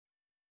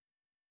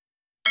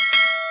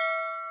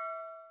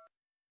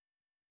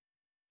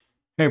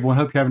Hey everyone,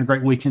 hope you're having a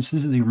great weekend. So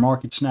this is the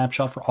market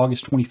snapshot for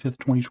August 25th,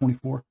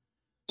 2024.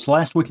 So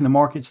last week in the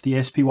markets, the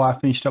SPY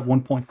finished up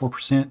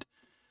 1.4%,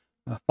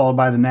 followed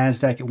by the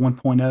NASDAQ at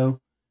 1.0,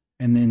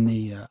 and then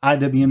the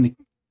IWM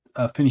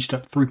finished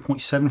up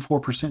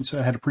 3.74%, so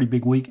it had a pretty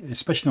big week,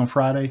 especially on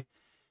Friday.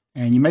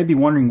 And you may be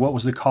wondering what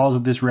was the cause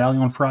of this rally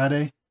on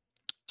Friday.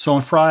 So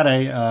on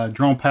Friday,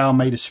 Jerome Powell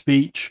made a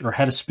speech, or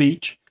had a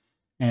speech,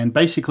 and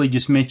basically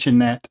just mentioned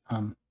that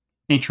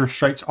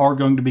interest rates are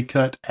going to be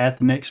cut at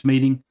the next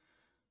meeting.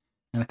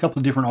 And a couple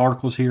of different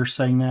articles here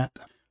saying that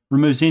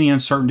removes any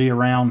uncertainty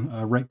around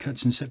rate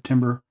cuts in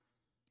September.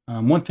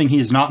 One thing he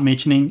is not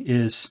mentioning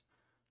is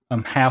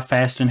how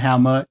fast and how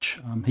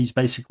much. He's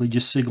basically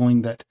just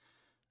signaling that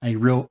a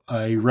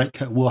rate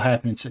cut will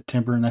happen in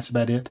September, and that's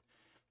about it.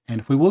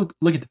 And if we will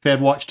look at the Fed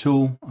Watch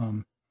tool,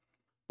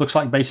 looks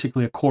like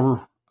basically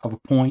 1/4 of a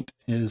point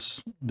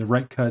is the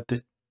rate cut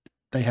that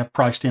they have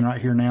priced in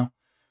right here now,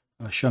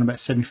 showing about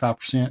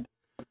 75%.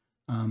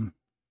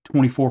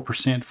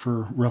 24%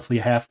 for roughly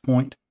a half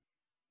point.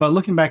 But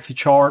looking back at the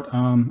chart,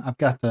 I've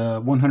got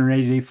the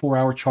 180-day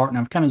 4-hour chart, and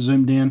I've kind of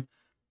zoomed in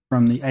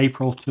from the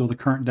April till the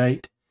current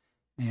date.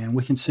 And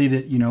we can see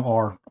that, you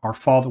know, our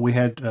fall that we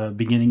had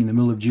beginning in the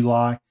middle of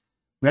July,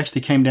 we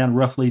actually came down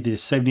roughly the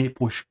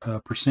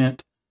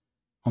 78%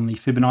 on the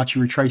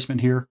Fibonacci retracement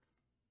here,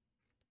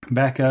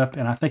 back up.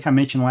 And I think I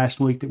mentioned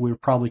last week that we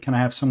would probably kind of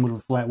have somewhat of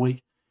a flat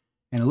week.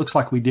 And it looks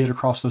like we did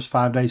across those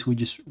 5 days. We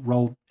just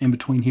rolled in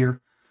between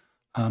here.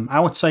 I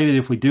would say that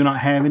if we do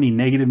not have any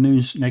negative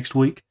news next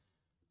week,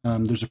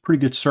 there's a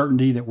pretty good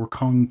certainty that we're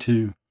going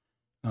to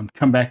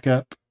come back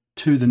up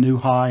to the new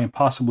high and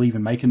possibly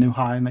even make a new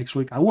high next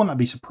week. I will not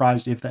be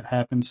surprised if that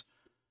happens,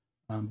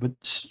 but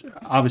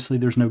obviously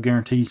there's no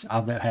guarantees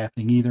of that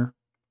happening either.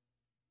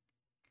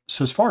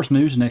 So as far as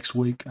news next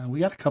week,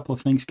 we got a couple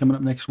of things coming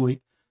up next week.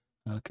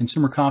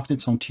 Consumer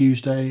confidence on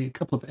Tuesday. A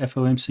couple of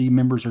FOMC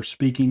members are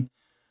speaking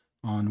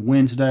on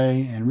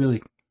Wednesday and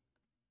really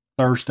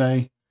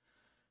Thursday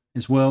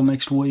as well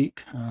next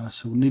week,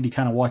 so we need to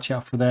kind of watch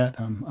out for that.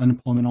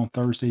 Unemployment on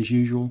Thursday as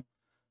usual,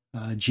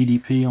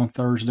 GDP on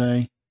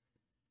Thursday,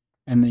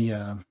 and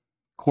the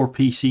core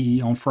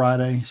PCE on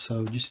Friday,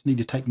 so just need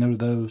to take note of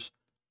those.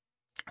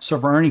 So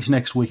for earnings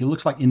next week, it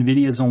looks like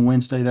NVIDIA is on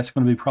Wednesday. That's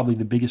going to be probably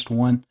the biggest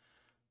one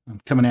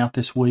coming out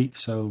this week,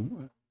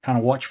 so kind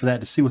of watch for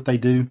that to see what they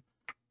do,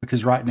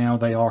 because right now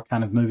they are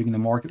kind of moving in the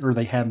market, or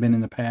they have been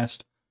in the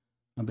past.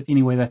 But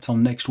anyway, that's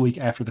on next week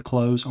after the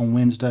close on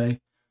Wednesday.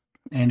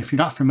 And if you're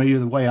not familiar,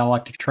 the way I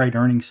like to trade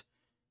earnings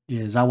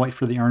is I wait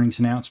for the earnings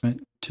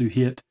announcement to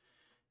hit,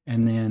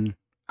 and then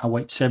I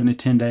wait 7 to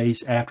 10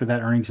 days after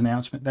that earnings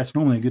announcement. That's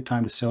normally a good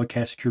time to sell a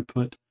cash secured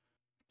put.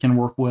 Can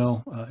work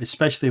well,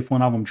 especially if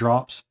one of them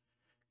drops,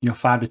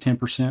 5 to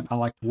 10%. I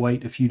like to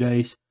wait a few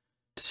days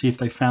to see if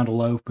they found a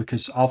low,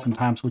 because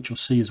oftentimes what you'll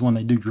see is when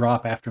they do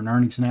drop after an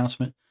earnings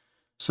announcement,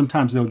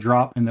 sometimes they'll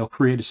drop and they'll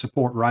create a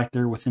support right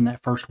there within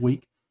that first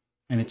week.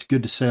 And it's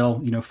good to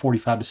sell,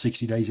 45 to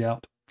 60 days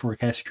out for a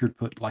cash secured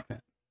put like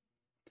that.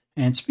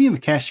 And speaking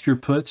of cash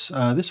secured puts,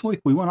 this week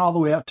we went all the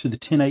way out to the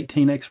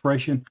 10/18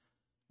 expiration,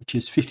 which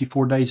is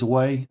 54 days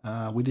away.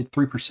 We did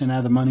 3% out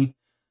of the money.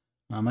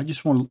 I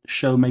just want to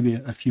show maybe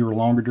a few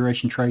longer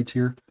duration trades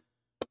here.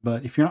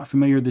 But if you're not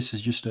familiar, this is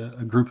just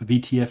a group of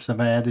ETFs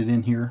I've added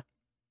in here.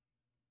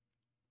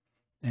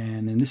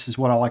 And then this is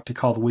what I like to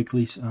call the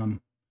weeklies.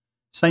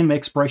 Same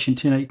expiration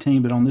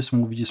 10/18, but on this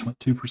one we just went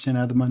 2%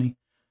 out of the money.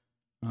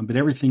 But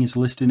everything is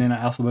listed in an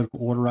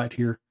alphabetical order right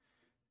here.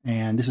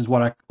 And this is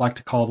what I like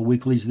to call the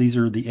weeklies. These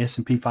are the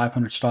S&P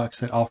 500 stocks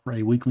that offer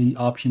a weekly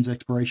options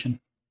expiration.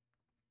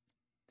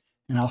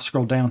 And I'll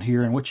scroll down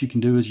here, and what you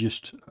can do is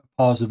just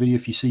pause the video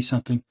if you see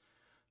something.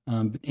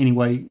 But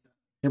anyway,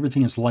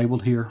 everything is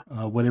labeled here,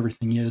 what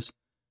everything is.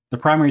 The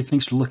primary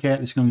things to look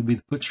at is going to be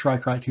the put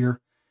strike right here,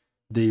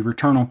 the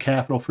return on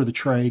capital for the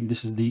trade.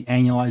 This is the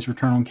annualized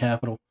return on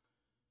capital.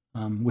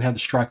 We have the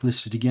strike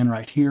listed again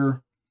right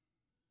here.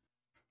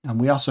 And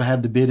we also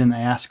have the bid and the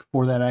ask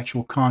for that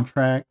actual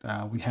contract.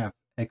 We have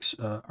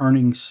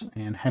earnings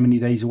and how many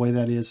days away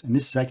that is. And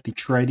this is actually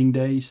trading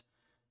days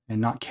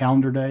and not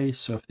calendar days.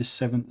 So if this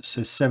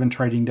says 7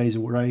 trading days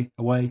away,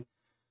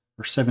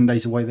 or 7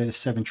 days away, that is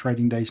 7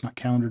 trading days, not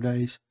calendar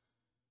days.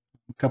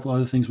 A couple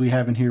other things we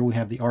have in here. We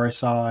have the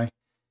RSI,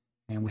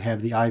 and we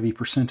have the IV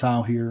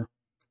percentile here.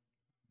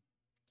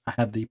 I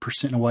have the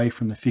percent away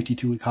from the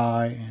 52-week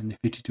high and the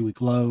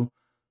 52-week low.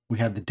 We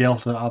have the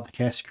delta of the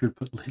cash secured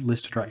put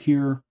listed right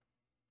here.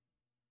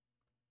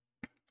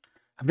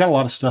 I've got a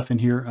lot of stuff in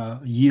here.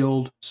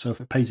 Yield, so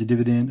if it pays a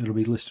dividend, it'll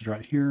be listed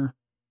right here.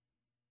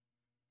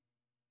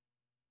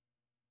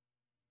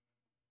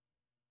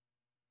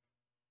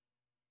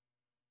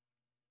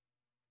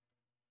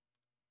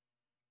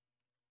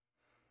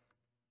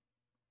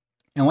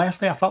 And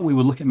lastly, I thought we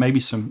would look at maybe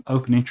some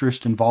open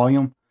interest and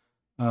volume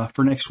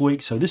for next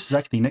week. So this is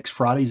actually next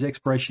Friday's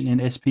expiration in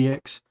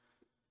SPX.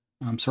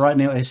 So right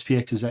now,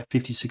 SPX is at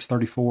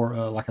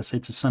 56.34. Like I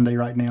said, it's a Sunday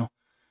right now.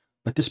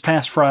 But this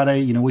past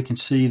Friday, we can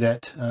see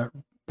that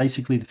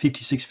basically the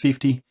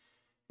 5650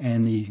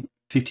 and the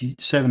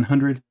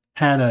 5700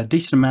 had a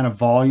decent amount of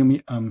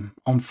volume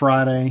on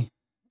Friday,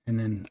 and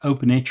then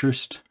open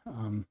interest.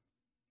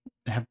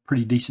 They have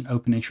pretty decent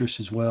open interest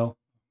as well.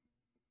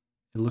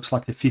 It looks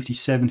like the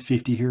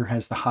 5750 here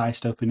has the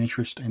highest open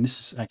interest, and this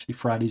is actually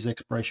Friday's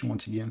expiration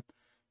once again,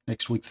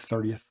 next week, the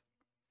 30th.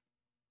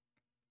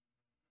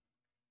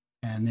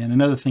 And then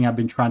another thing I've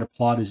been trying to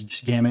plot is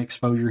just gamma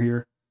exposure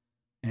here.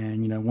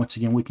 And, once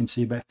again, we can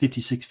see about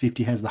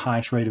 5650 has the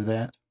highest rate of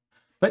that.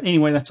 But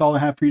anyway, that's all I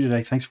have for you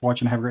today. Thanks for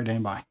watching. Have a great day,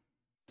 and bye.